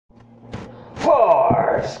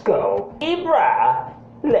Periscope. Ibra,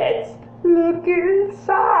 let's look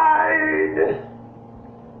inside.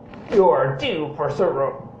 You're due for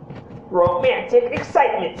some romantic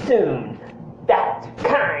excitement soon. That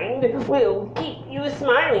kind will keep you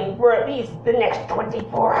smiling for at least the next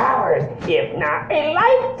 24 hours, if not a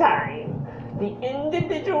lifetime. The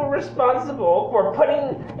individual responsible for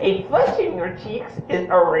putting a flush in your cheeks is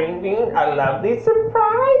arranging a lovely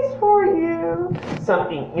surprise for you.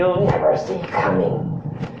 Something you'll never see coming.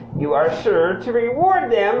 You are sure to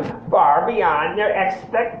reward them far beyond their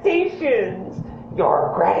expectations.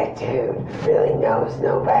 Your gratitude really knows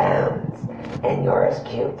no bounds, and you're as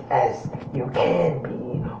cute as you can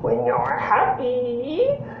be when you're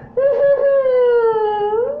happy.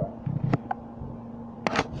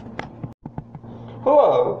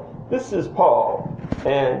 Hello, this is Paul,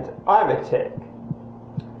 and I'm a tick.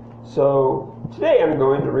 So, today I'm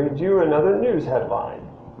going to read you another news headline.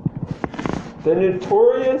 The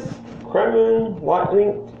notorious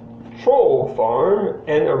Kremlin-linked troll farm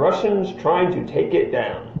and the Russians trying to take it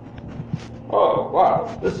down. Oh, wow,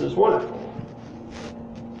 this is wonderful.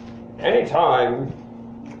 Anytime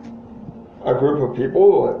a group of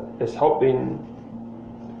people is helping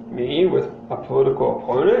me with a political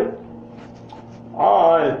opponent,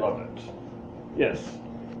 I love it. Yes.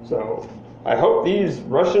 So I hope these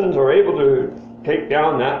Russians are able to take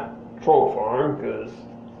down that troll farm, because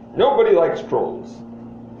nobody likes trolls.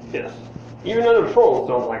 Yes. Even other trolls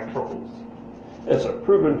don't like trolls. It's a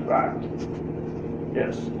proven fact.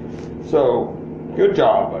 Yes. So, good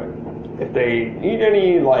job. If they need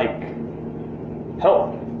any,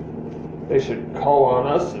 help, they should call on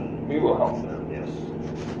us and we will help them. Yes.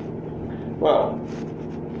 Well,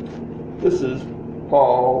 this is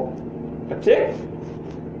Paul a Tick,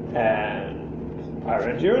 and I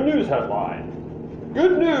read you a news headline.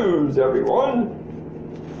 Good news, everyone.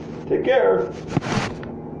 Take care.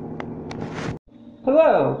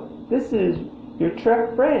 Hello, this is your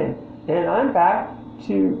Trek friend, and I'm back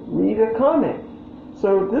to read a comic.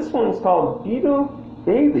 So this one's called Beetle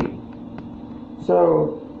Bailey.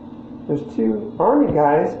 So there's two army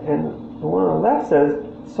guys, and the one on the left says,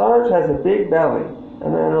 Sarge has a big belly.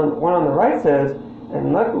 And then one on the right says,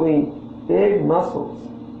 and luckily, big muscles.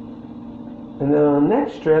 And then on the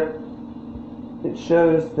next strip, it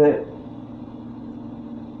shows that,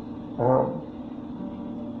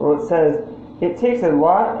 it says, it takes a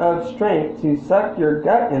lot of strength to suck your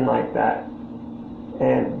gut in like that.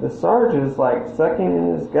 And the Sarge is sucking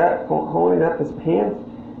in his gut, holding up his pants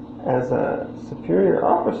as a superior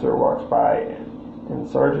officer walks by, and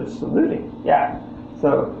Sarge is saluting. Yeah,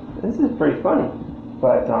 so this is pretty funny.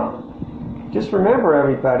 But just remember,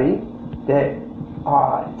 everybody, that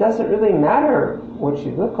it doesn't really matter what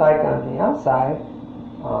you look like on the outside.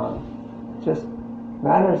 It just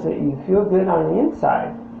matters that you feel good on the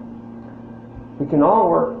inside. We can all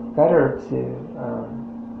work better to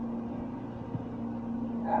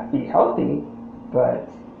be healthy, but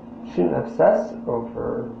shouldn't obsess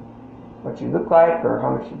over what you look like or how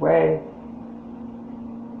much you weigh.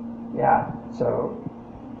 Yeah, so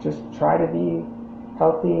just try to be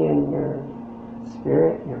healthy in your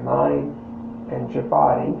spirit, your mind, and your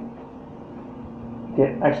body.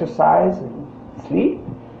 Get exercise and sleep,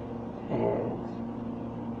 and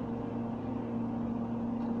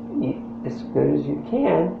eat as good as you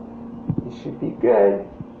can. You should be good.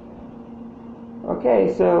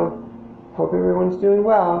 Okay, so hope everyone's doing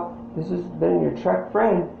well. This has been your Trek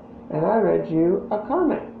friend, and I read you a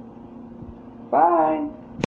comic. Bye!